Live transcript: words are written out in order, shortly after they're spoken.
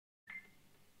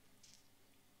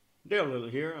Dale Little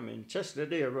here. I'm in Chester,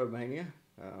 Romania,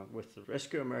 with the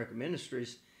Rescue America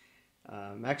Ministries.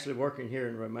 I'm actually working here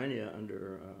in Romania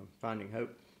under Finding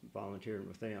Hope, volunteering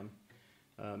with them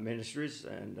ministries,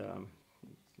 and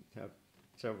have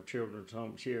several children's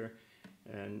homes here,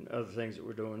 and other things that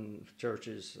we're doing,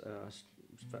 churches,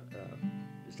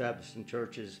 establishing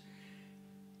churches.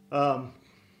 But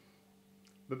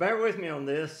bear with me on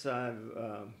this.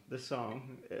 This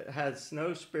song, it has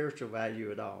no spiritual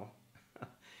value at all.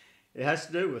 It has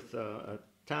to do with a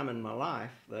time in my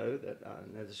life, though, that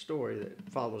there's a story that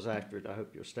follows after it. I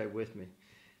hope you'll stay with me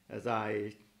as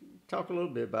I talk a little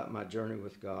bit about my journey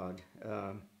with God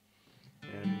and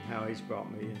how He's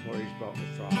brought me and where He's brought me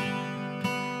from.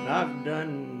 Now, I've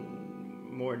done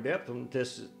more in depth on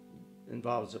this. It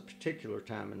involves a particular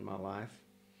time in my life.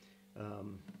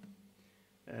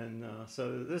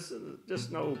 So this is just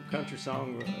an old country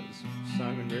song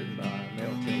sung and written by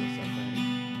Mel Tillis, I think.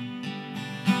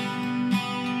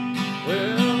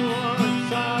 Well,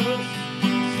 once I was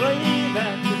a slave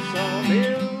at the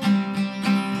sawmill.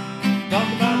 Talk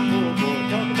about a poor boy,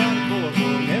 talk about a poor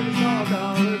boy, never saw a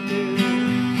dollar bill.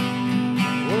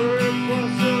 Work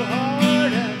was so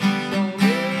hard at the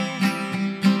sawmill.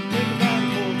 Think about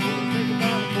a poor boy, think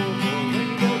about a poor boy, when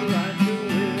you go to write your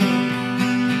will.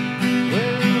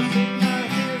 Well, I see my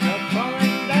tears are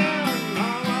falling down,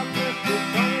 all I pressed was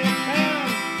from in town.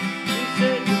 She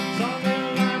said the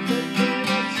sawmill life had been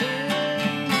a sin,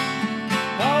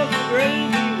 'cause the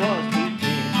gravy was too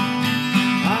thin.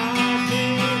 I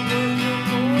can't work no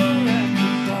more at the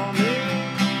sawmill.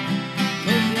 Mercy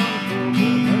on a poor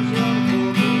boy, mercy on a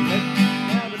poor boy, make me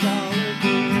have a dollar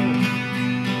bill.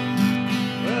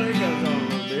 Well, it goes on a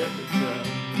little bit, but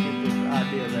get this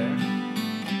idea there.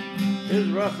 It was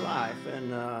a rough life, and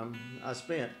I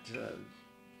spent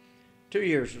 2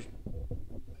 years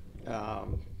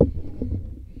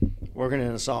working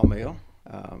in a sawmill.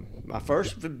 My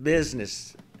first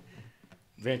business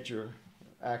venture,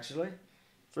 actually. A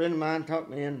friend of mine talked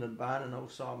me into buying an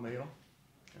old sawmill,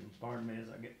 and pardon me as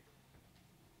I get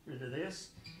rid of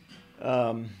this.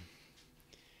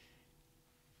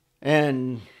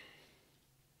 And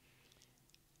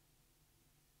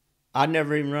I'd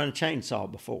never even run a chainsaw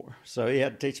before, so he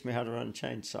had to teach me how to run a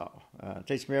chainsaw,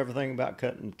 teach me everything about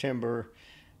cutting timber,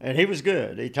 and he was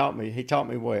good. He taught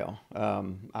me well.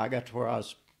 I got to where I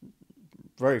was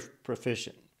very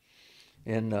proficient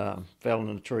in felling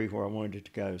a tree where I wanted it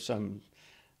to go.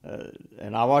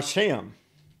 And I watched him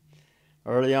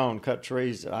early on cut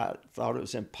trees that I thought it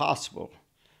was impossible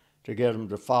to get them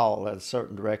to fall at a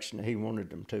certain direction that he wanted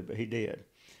them to, but he did.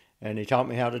 And he taught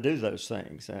me how to do those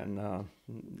things, and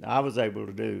I was able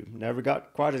to do. Never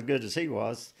got quite as good as he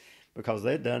was, because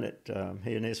they'd done it.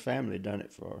 He and his family had done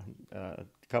it for a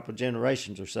couple of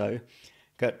generations or so,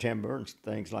 cut timber and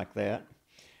things like that.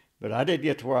 But I did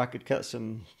get to where I could cut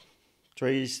some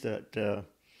trees that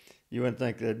you wouldn't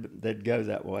think they'd go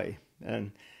that way.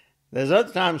 And there's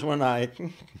other times when I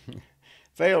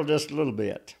failed just a little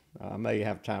bit. I may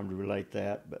have time to relate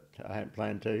that, but I hadn't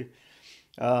planned to.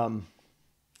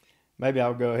 Maybe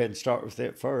I'll go ahead and start with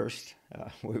it first.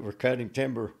 We were cutting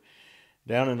timber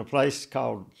down in a place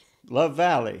called Love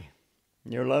Valley,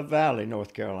 near Love Valley,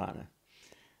 North Carolina.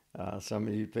 Some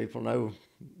of you people know,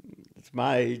 it's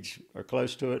my age or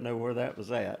close to it, know where that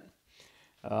was at.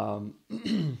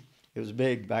 It was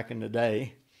big back in the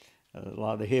day. A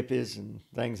lot of the hippies and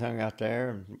things hung out there,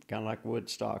 and kind of like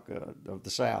Woodstock of the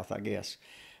South, I guess.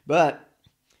 But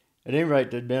at any rate,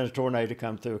 there'd been a tornado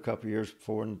come through a couple of years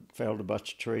before and felled a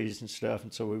bunch of trees and stuff,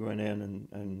 and so we went in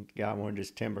and the guy wanted his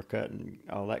timber cut and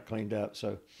all that cleaned up.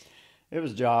 So it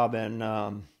was a job, and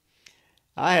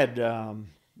I had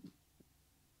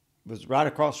was right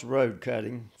across the road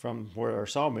cutting from where our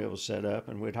sawmill was set up,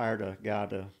 and we'd hired a guy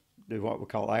to do what we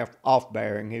call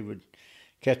off-bearing. He would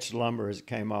catch the lumber as it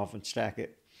came off and stack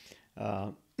it.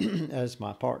 As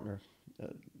my partner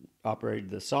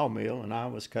operated the sawmill, and I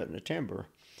was cutting the timber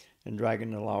and dragging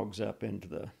the logs up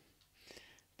into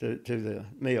to the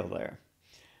mill there.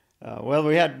 Well,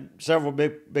 we had several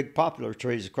big poplar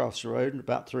trees across the road,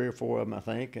 about 3 or 4 of them, I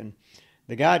think. And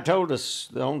the guy told us,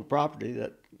 that owned the property,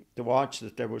 that to watch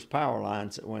that there was power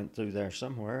lines that went through there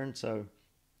somewhere. And so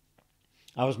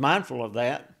I was mindful of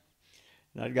that.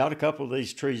 And I'd got a couple of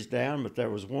these trees down, but there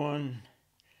was one,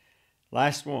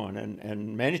 last one.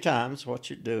 And many times what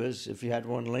you'd do is, if you had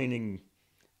one leaning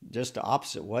just the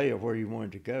opposite way of where you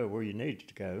wanted to go, where you needed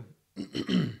to go,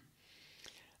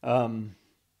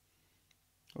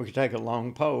 we could take a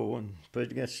long pole and put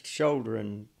it against the shoulder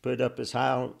and put it up as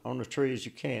high on the tree as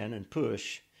you can and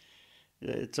push.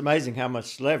 It's amazing how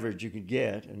much leverage you could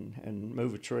get and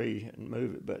move a tree and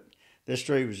move it, but this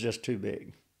tree was just too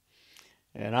big.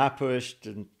 And I pushed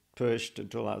and pushed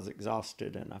until I was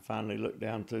exhausted, and I finally looked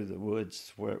down through the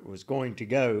woods where it was going to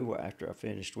go after I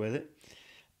finished with it.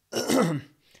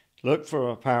 Looked for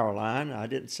a power line. I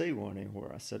didn't see one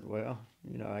anywhere. I said, well,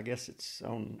 I guess it's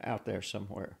on out there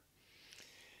somewhere.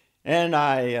 And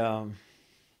I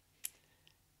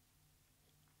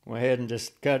went ahead and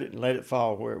just cut it and let it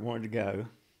fall where it wanted to go.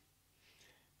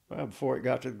 Well, before it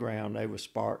got to the ground, there was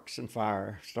sparks and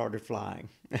fire started flying.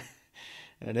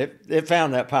 And it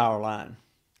found that power line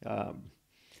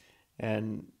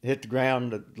and hit the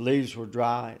ground. The leaves were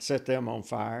dry. It set them on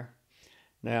fire.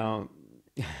 Now,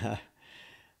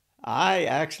 I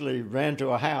actually ran to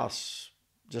a house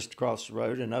just across the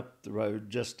road and up the road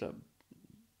just a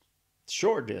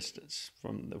short distance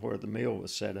from where the mill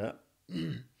was set up,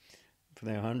 for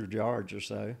 100 yards or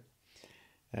so,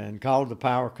 and called the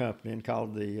power company and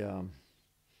called the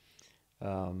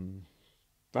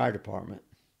fire department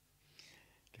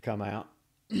to come out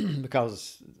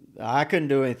because I couldn't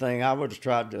do anything. I would have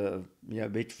tried to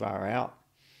beat the fire out.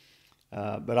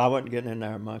 But I wasn't getting in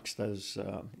there amongst those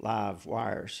live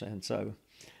wires, and so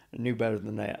I knew better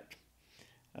than that.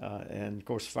 And of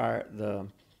course, the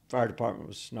fire department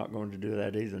was not going to do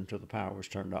that either until the power was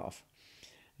turned off.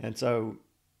 And so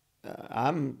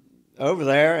I'm over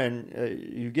there, and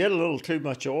you get a little too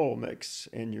much oil mix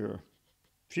in your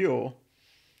fuel.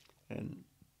 And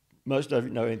most of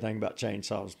you know anything about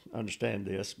chainsaws understand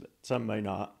this, but some may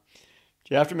not.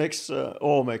 You have to mix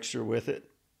oil mixture with it.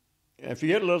 If you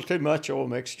get a little too much oil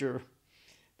mixture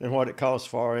than what it calls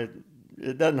for,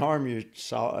 it doesn't harm your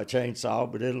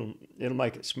chainsaw, but it'll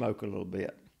make it smoke a little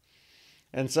bit.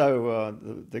 And so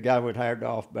the guy we'd hired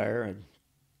off there and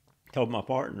told my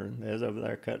partner, and they was over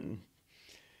there cutting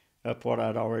up what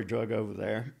I'd already drug over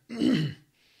there. And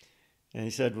he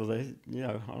said, well,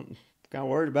 I'm kind of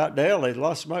worried about Dale. There's a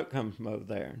lot of smoke coming from over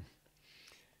there. And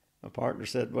my partner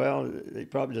said, well, he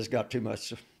probably just got too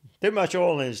much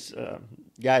oil in his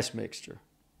gas mixture.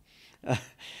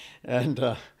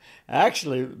 And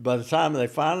actually, by the time they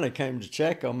finally came to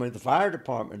check on me, the fire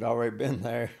department had already been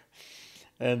there,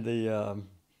 and the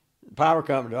power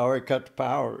company had already cut the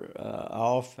power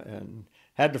off and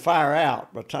had the fire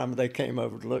out by the time they came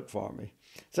over to look for me.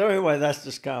 So anyway, that's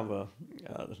just kind of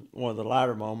one of the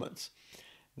lighter moments,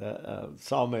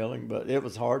 sawmilling, but it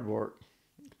was hard work.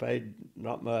 Paid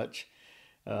not much.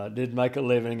 Did make a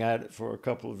living at it for a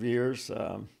couple of years,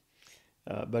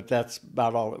 but that's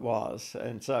about all it was.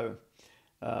 And so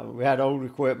we had old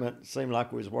equipment. It seemed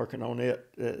like we was working on it,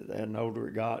 and the older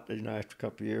it got, after a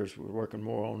couple of years, we were working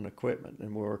more on the equipment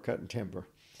than we were cutting timber.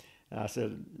 And I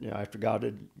said, after God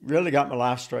had really got my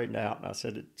life straightened out, I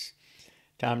said, it's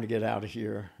time to get out of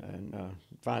here and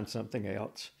find something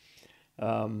else.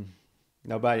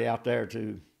 Nobody out there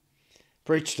to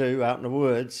preach to out in the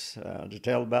woods to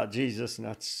tell about Jesus, and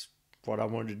that's what I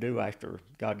wanted to do after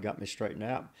God got me straightened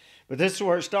out. But this is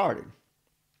where it started.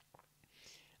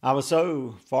 I was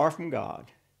so far from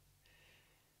God.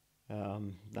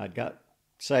 I'd got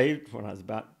saved when I was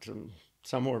about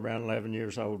somewhere around 11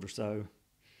 years old or so.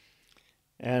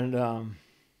 And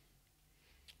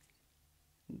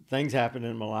things happened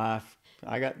in my life.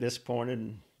 I got disappointed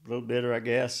and a little bitter, I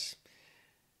guess.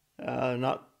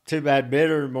 Not too bad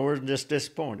bitter, more than just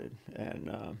disappointed.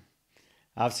 And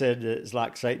I've said that it's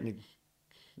like Satan,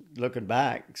 looking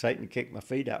back, Satan kicked my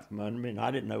feet out from under me, and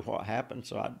I didn't know what happened,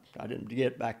 so I didn't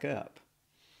get back up.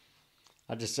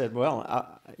 I just said, well,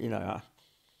 I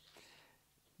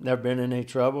never been in any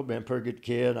trouble, been a pretty good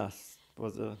kid. I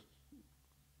was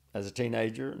as a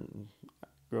teenager and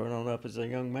growing on up as a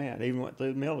young man. Even went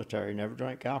through the military, never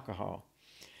drank alcohol.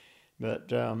 But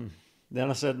then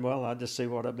I said, well, I just see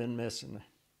what I've been missing.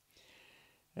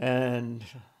 And,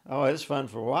 it's fun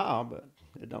for a while, but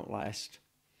it don't last.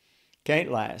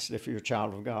 Can't last if you're a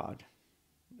child of God.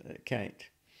 It can't.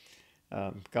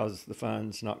 Because the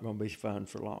fun's not going to be fun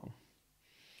for long.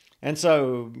 And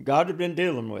so God had been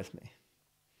dealing with me.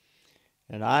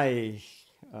 And I,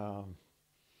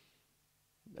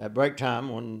 at break time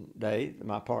one day,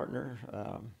 my partner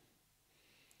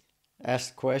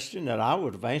asked a question that I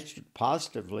would have answered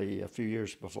positively a few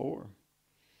years before.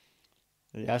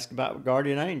 He asked about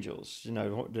guardian angels.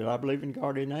 Did I believe in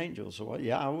guardian angels? Well,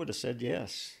 yeah, I would have said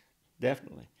yes,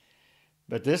 definitely.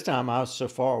 But this time I was so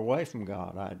far away from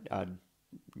God. I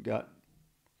got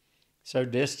so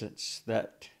distanced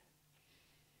that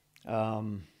I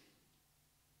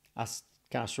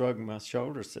kind of shrugged my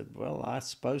shoulders and said, well, I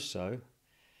suppose so.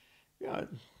 I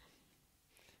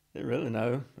didn't really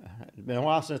know. It's been a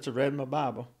while since I read my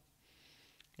Bible,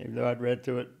 even though I'd read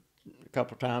through it a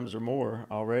couple times or more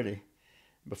already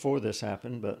before this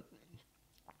happened. But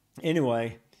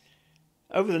anyway,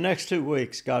 over the next 2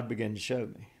 weeks, God began to show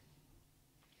me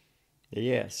that,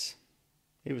 yes,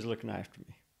 he was looking after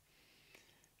me.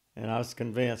 And I was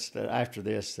convinced that after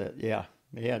this that, yeah,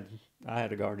 I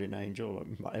had a guardian angel,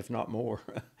 if not more.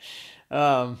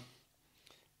 But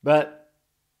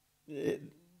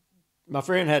my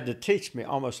friend had to teach me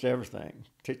almost everything,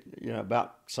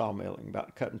 about sawmilling,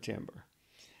 about cutting timber.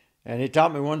 And he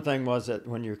taught me one thing was that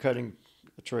when you're cutting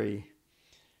a tree,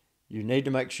 you need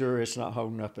to make sure it's not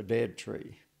holding up a dead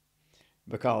tree.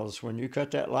 Because when you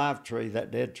cut that live tree,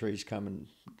 that dead tree's coming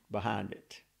behind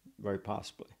it, very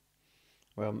possibly.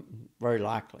 Well, very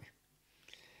likely.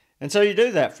 And so you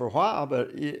do that for a while,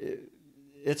 but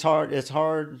it's hard. It's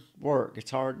hard work.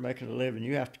 It's hard making a living.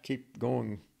 You have to keep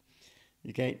going.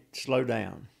 You can't slow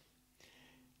down.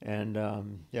 And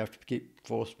you have to keep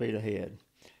full speed ahead.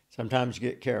 Sometimes you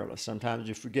get careless. Sometimes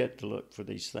you forget to look for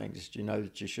these things that you know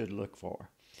that you should look for.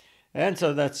 And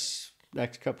so that's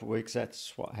next couple of weeks,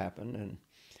 that's what happened. And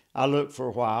I looked for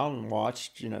a while and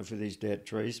watched, for these dead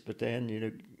trees. But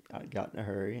then, I got in a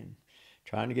hurry and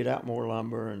trying to get out more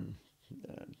lumber and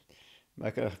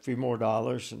make a few more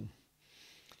dollars. And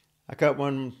I cut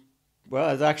one, well,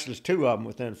 there's actually 2 of them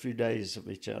within a few days of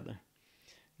each other.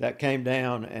 That came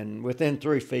down and within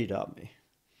 3 feet of me.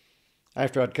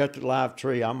 After I'd cut the live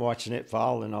tree, I'm watching it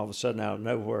fall, and all of a sudden out of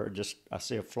nowhere, I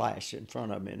see a flash in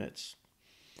front of me, and it's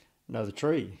another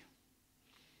tree.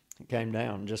 It came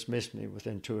down and just missed me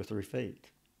within 2 or 3 feet.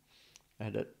 I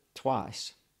had it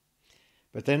twice.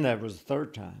 But then there was the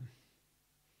third time.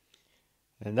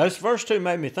 And those first 2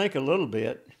 made me think a little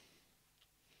bit.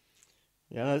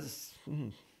 That's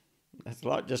a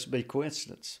lot just to be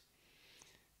coincidence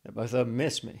that both of them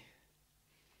missed me.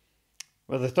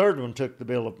 Well, the third one hit the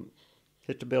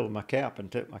bill of my cap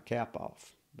and took my cap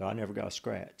off, but I never got a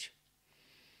scratch.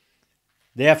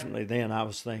 Definitely then I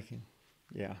was thinking,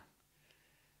 yeah,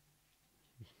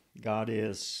 God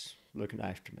is looking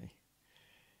after me.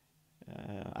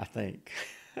 I think.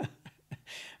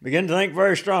 Began to think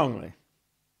very strongly.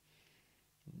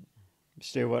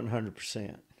 Still wasn't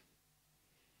 100%.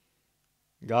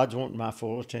 God's wanting my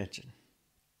full attention,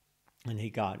 and he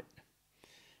got it.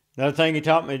 Another thing a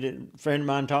friend of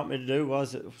mine taught me to do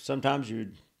was that sometimes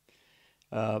you'd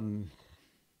cut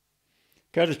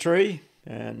a tree,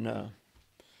 and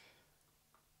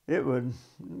it would,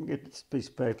 get this piece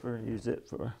of paper and use it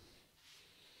for,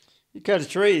 you cut a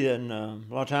tree, and a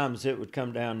lot of times it would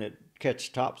come down, it'd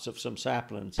catch tops of some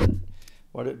saplings, and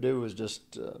what it'd do was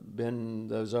just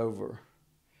bend those over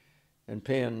and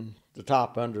pin the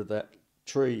top under that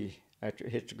tree after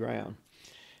it hits the ground.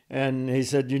 And he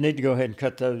said, you need to go ahead and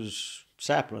cut those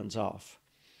saplings off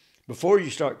before you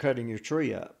start cutting your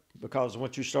tree up, because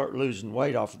once you start losing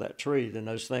weight off of that tree, then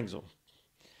those things will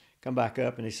come back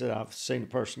up. And he said, I've seen a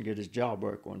person get his jaw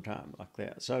broke one time like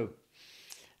that. So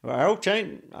our old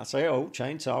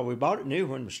chainsaw, we bought it new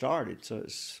when we started, so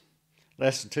it's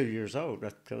less than 2 years old.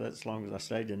 That's as long as I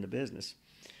stayed in the business.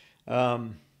 But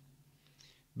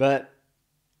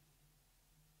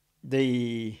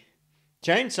the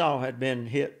chainsaw had been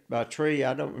hit by a tree.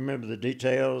 I don't remember the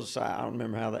details. I don't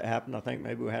remember how that happened. I think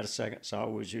maybe we had a second saw.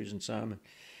 We was using some,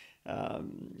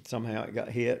 and somehow it got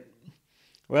hit.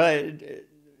 Well,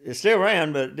 it still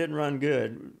ran, but it didn't run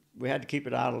good. We had to keep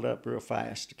it idled up real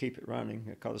fast to keep it running,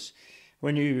 because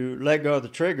when you let go of the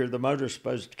trigger, the motor's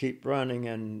supposed to keep running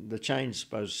and the chain's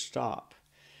supposed to stop.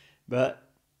 But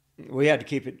we had to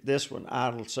keep this one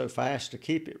idled so fast to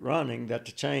keep it running that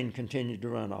the chain continued to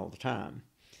run all the time.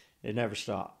 It never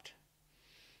stopped.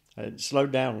 It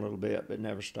slowed down a little bit, but it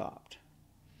never stopped.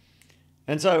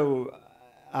 And so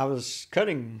I was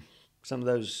cutting some of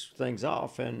those things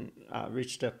off, and I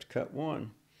reached up to cut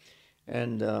one.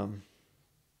 And all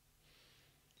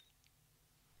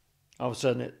of a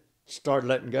sudden it started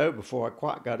letting go before I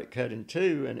quite got it cut in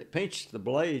 2, and it pinched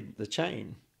the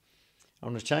chain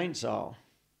on the chainsaw.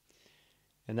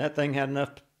 And that thing had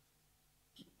enough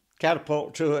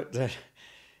catapult to it that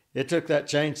it took that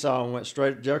chainsaw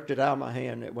and jerked it out of my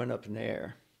hand. It went up in the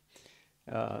air.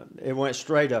 It went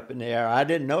straight up in the air. I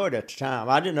didn't know it at the time.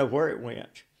 I didn't know where it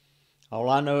went. All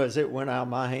I know is it went out of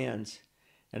my hands.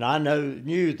 And I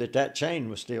knew that chain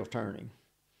was still turning.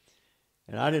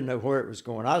 And I didn't know where it was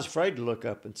going. I was afraid to look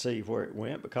up and see where it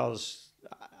went, because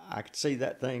I could see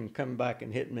that thing coming back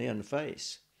and hitting me in the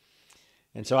face.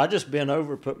 And so I just bent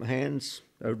over, put my hands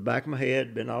over the back of my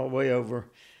head, bent all the way over,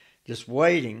 just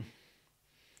waiting.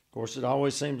 Of course, it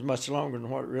always seems much longer than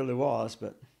what it really was,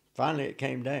 but finally it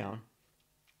came down.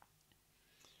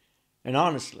 And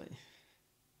honestly,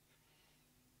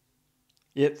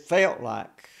 it felt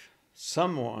like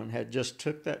someone had just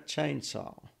took that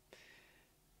chainsaw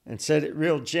and set it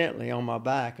real gently on my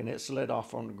back, and it slid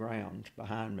off on the ground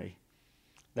behind me.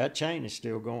 That chain is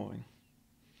still going.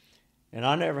 And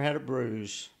I never had a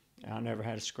bruise. I never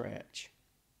had a scratch.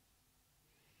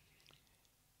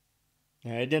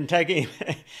 Now, it didn't take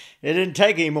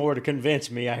any more to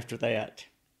convince me after that.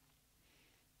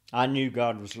 I knew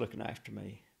God was looking after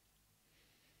me.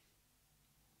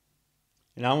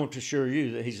 And I want to assure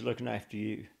you that he's looking after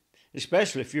you,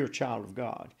 especially if you're a child of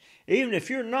God. Even if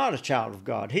you're not a child of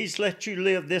God, he's let you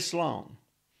live this long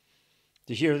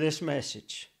to hear this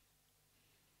message,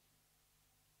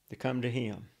 to come to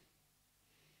him.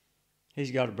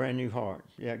 He's got a brand new heart.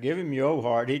 Yeah, give him your old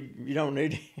heart. You don't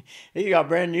need. He's got a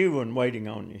brand new one waiting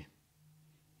on you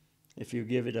if you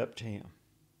give it up to him.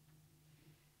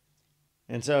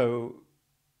 And so,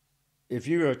 if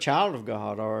you're a child of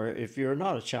God or if you're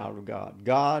not a child of God,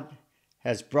 God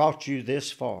has brought you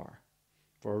this far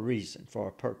for a reason, for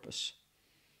a purpose.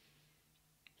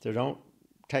 So don't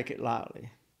take it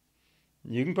lightly.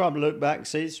 You can probably look back and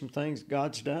see some things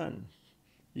God's done.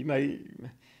 You may,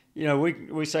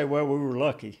 we say, well, we were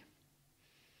lucky.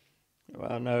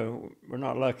 Well, no, we're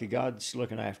not lucky. God's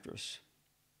looking after us,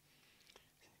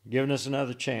 giving us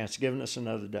another chance, giving us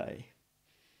another day.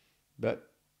 But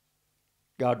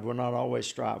God will not always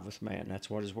strive with man. That's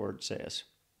what his word says.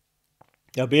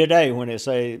 There'll be a day when they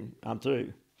say, I'm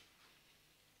through.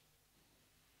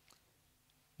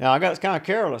 Now, I got kind of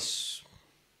careless.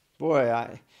 Boy,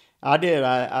 I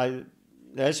did.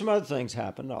 There's some other things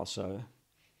happened also.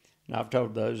 And I've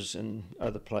told those in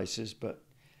other places, but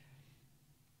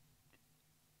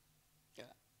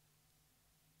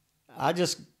I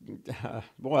just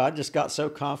got so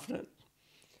confident.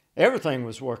 Everything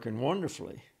was working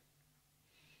wonderfully.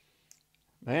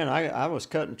 Man, I was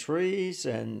cutting trees,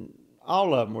 and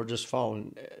all of them were just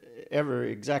falling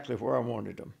exactly where I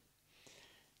wanted them.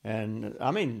 And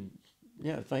I mean,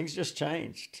 things just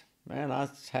changed. Man, I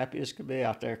was happy as could be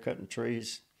out there cutting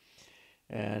trees.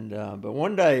 And but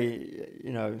one day,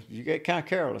 you get kind of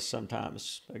careless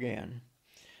sometimes again.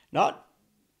 Not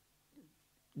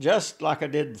just like I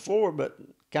did before, but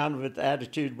kind of with the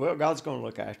attitude, well, God's going to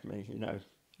look after me,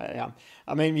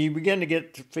 I mean, you begin to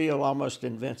get to feel almost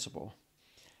invincible.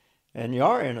 And you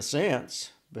are in a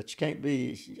sense, but you can't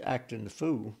be acting the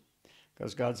fool,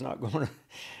 because God's not going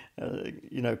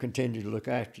to, continue to look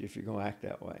after you if you're going to act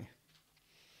that way.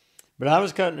 But I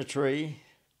was cutting a tree,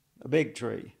 a big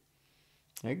tree.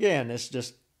 Again, it's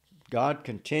just God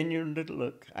continuing to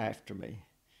look after me,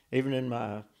 even in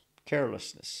my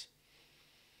carelessness.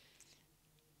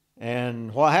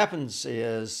 And what happens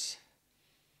is,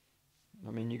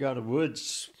 you got the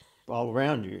woods all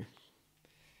around you.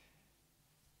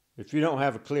 If you don't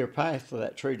have a clear path for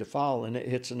that tree to fall and it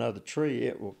hits another tree,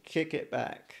 it will kick it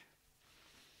back.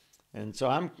 And so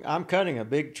I'm cutting a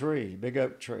big tree, big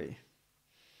oak tree.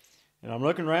 And I'm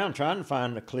looking around trying to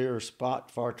find a clear spot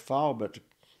for it to fall, but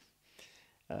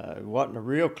it wasn't a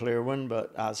real clear one,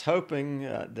 but I was hoping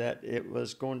that it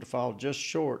was going to fall just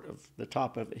short of the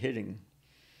top of it hitting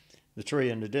the tree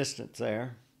in the distance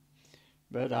there.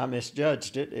 But I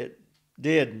misjudged it. It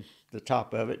did the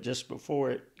top of it just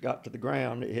before it got to the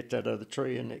ground. It hit that other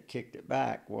tree and it kicked it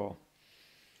back. Well,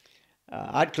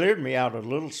 I'd cleared me out a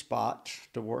little spot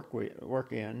to work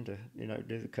in to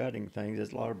do the cutting things.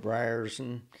 There's a lot of briars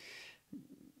and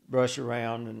brush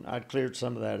around, and I'd cleared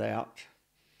some of that out.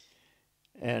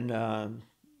 And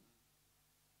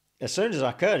as soon as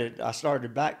I cut it, I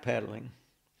started backpedaling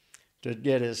to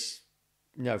get as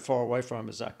far away from it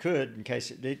as I could in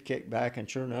case it did kick back, and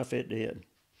sure enough, it did.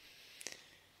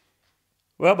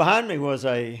 Well, behind me was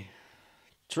a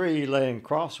tree laying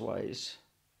crossways,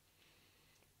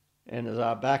 and as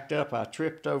I backed up, I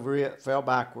tripped over it, fell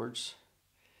backwards.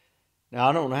 Now,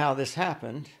 I don't know how this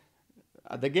happened.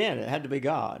 Again, it had to be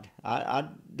God. I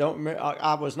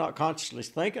was not consciously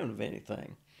thinking of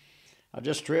anything. I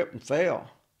just tripped and fell.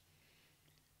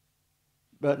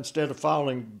 But instead of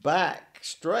falling back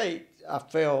straight, I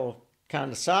fell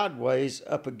kind of sideways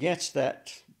up against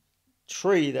that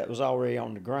tree that was already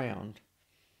on the ground.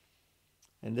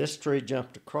 And this tree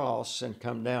jumped across and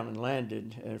come down and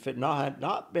landed. And if it had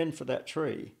not been for that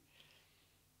tree,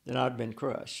 then I'd been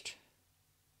crushed.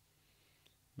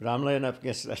 But I'm laying up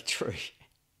against that tree.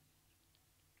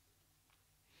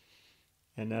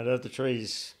 And that other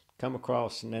tree's come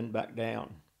across and then back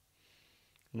down.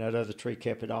 And that other tree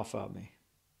kept it off of me.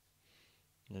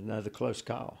 Another close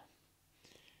call.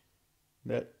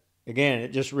 But again,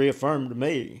 it just reaffirmed to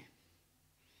me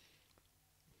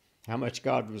how much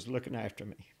God was looking after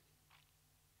me.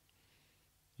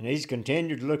 And he's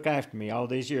continued to look after me all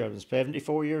these years. I'm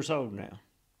 74 years old now.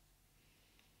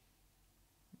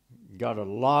 got a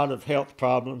lot of health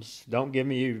problems. Don't give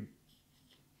me you.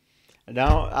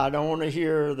 I don't want to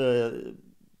hear the,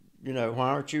 why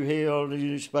aren't you healed?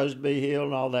 You're supposed to be healed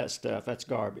and all that stuff. That's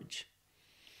garbage.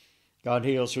 God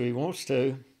heals who he wants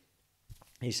to.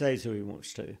 He saves who he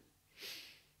wants to.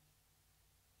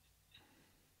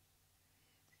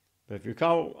 But if you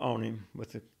call on him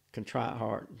with a contrite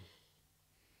heart,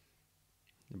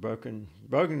 a broken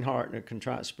heart and a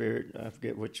contrite spirit, I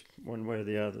forget which one way or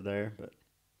the other there, but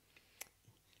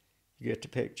you get the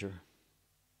picture.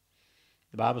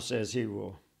 The Bible says he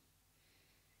will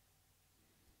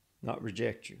not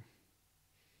reject you.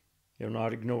 He'll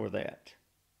not ignore that.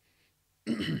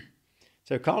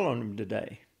 So call on him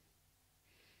today.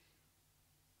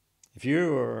 If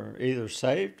you are either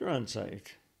saved or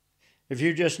unsaved, if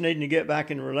you're just needing to get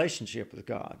back in a relationship with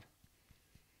God,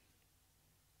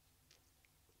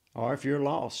 or if you're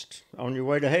lost on your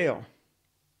way to hell,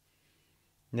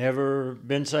 never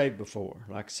been saved before,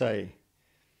 like I say,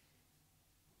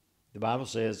 the Bible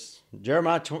says,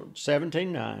 Jeremiah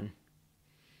 17:9,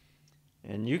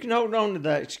 and you can hold on to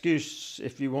that excuse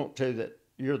if you want to, that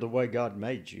you're the way God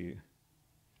made you.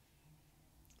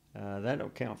 That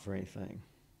don't count for anything.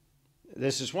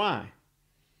 This is why.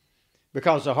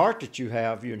 Because the heart that you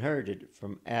have, you inherited it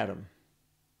from Adam.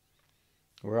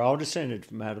 We're all descended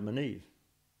from Adam and Eve.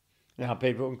 Now,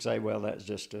 people can say, well, that's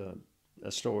just a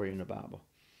story in the Bible.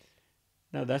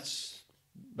 No, the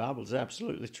Bible is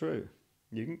absolutely true.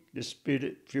 You can dispute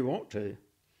it if you want to.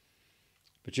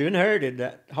 But you inherited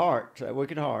that heart, that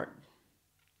wicked heart.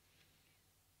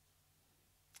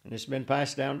 And it's been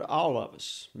passed down to all of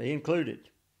us, me included.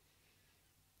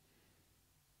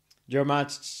 Jeremiah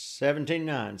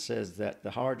 17:9 says that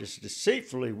the heart is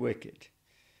deceitfully wicked.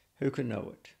 Who can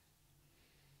know it?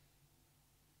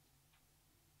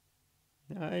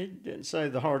 Now, he didn't say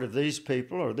the heart of these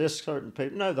people or this certain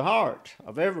people. No, the heart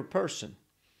of every person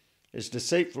is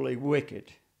deceitfully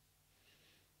wicked.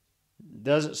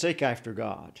 Doesn't seek after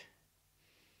God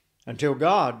until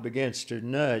God begins to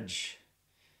nudge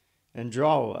and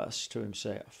draw us to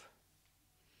himself.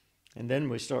 And then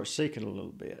we start seeking a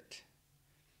little bit.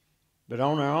 But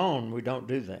on our own, we don't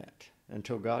do that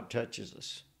until God touches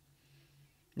us.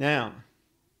 Now,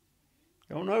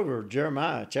 going over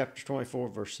Jeremiah chapter 24,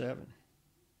 verse 7.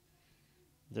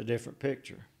 It's a different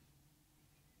picture.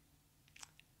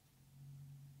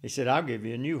 He said, I'll give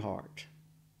you a new heart.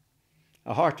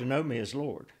 A heart to know me as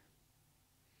Lord.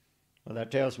 Well, that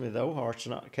tells me the old heart's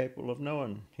not capable of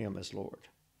knowing him as Lord.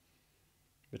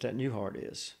 But that new heart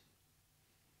is.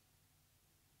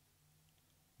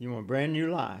 You want a brand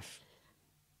new life.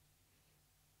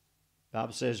 The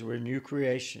Bible says we're a new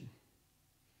creation.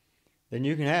 Then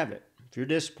you can have it. If you're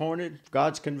disappointed, if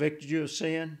God's convicted you of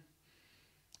sin,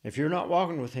 if you're not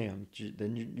walking with him,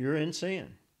 then you're in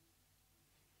sin.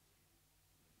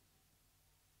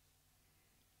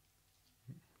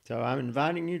 So I'm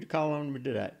inviting you to call on me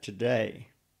today,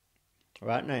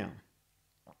 right now.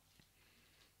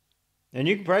 And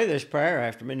you can pray this prayer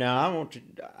after me. Now,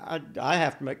 I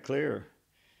have to make clear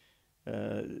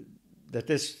that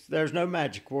there's no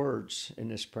magic words in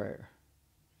this prayer.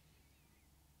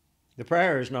 The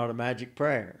prayer is not a magic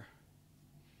prayer.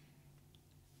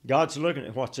 God's looking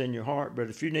at what's in your heart, but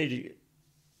if you need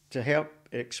to help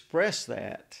express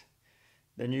that,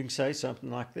 then you can say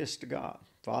something like this to God.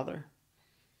 Father,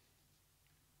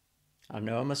 I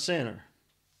know I'm a sinner.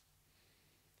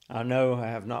 I know I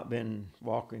have not been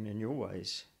walking in your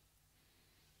ways.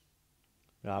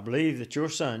 But I believe that your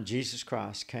Son, Jesus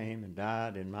Christ, came and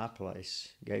died in my place,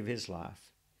 gave his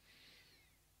life,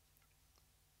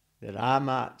 that I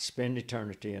might spend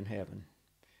eternity in heaven,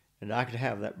 and I could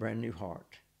have that brand new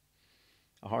heart,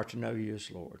 a heart to know you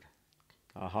as Lord,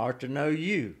 a heart to know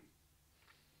you.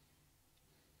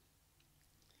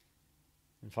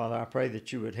 And Father, I pray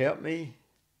that you would help me,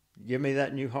 give me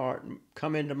that new heart, and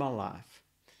come into my life.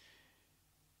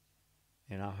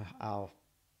 And I'll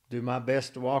do my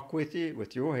best to walk with you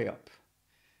with your help.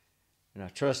 And I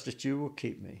trust that you will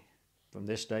keep me from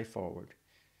this day forward.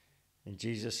 In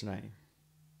Jesus' name,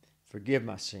 forgive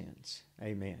my sins.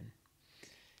 Amen.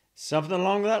 Something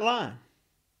along that line,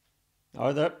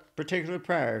 or that particular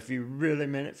prayer, if you really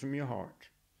meant it from your heart.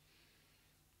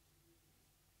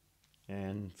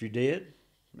 And if you did,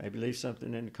 maybe leave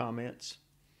something in the comments.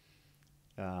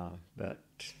 But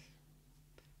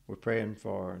we're praying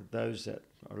for those that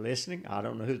are listening. I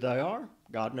don't know who they are.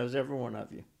 God knows every one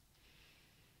of you.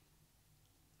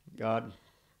 God,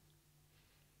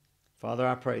 Father,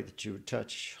 I pray that you would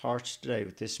touch hearts today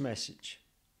with this message.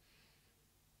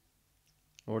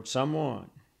 Lord, someone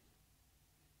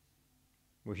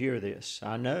will hear this.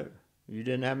 I know you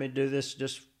didn't have me do this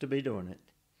just to be doing it.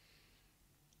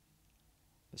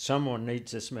 But someone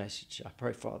needs this message. I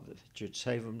pray, Father, that you'd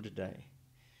save them today.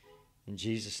 In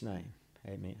Jesus' name,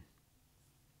 amen.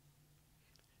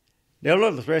 Dale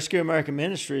Little, Rescue American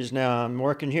Ministries. Now I'm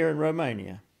working here in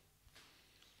Romania.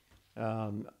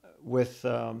 We're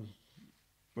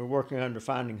working under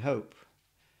Finding Hope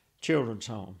Children's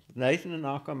Home, Nathan and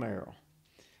Akko Merrill.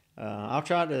 I'll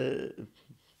try to,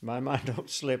 my mind don't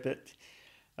slip it,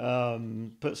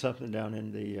 put something down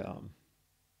in the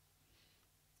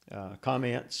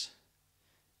comments.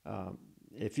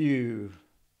 If you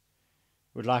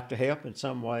would like to help in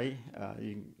some way,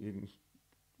 you can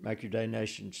make your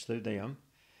donations through them,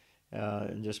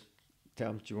 and just tell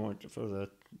them that you want it for the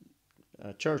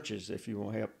churches if you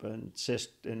want help and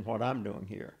assist in what I'm doing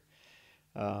here.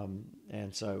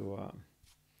 And so,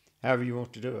 however you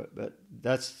want to do it, but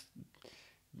that's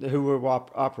who we're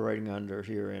operating under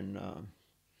here in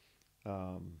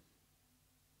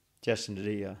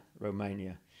Cesardia,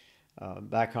 Romania.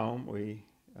 Back home, we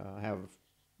have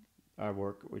our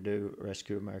work that we do,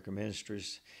 Rescue American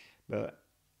Ministries, but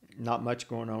not much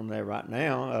going on there right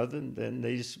now other than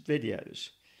these videos,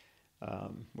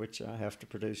 which I have to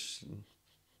produce and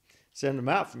send them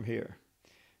out from here.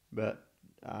 But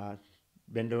I've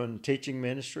been doing teaching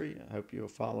ministry. I hope you'll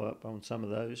follow up on some of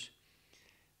those.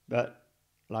 But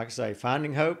like I say,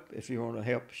 Finding Hope, if you want to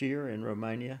help here in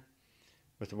Romania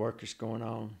with the work that's going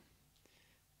on,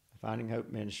 Finding Hope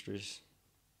Ministries,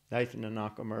 Nathan and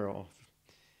Akko Merrill.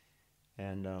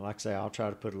 And like I say, I'll try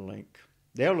to put a link.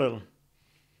 Dale Little,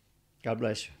 God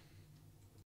bless you.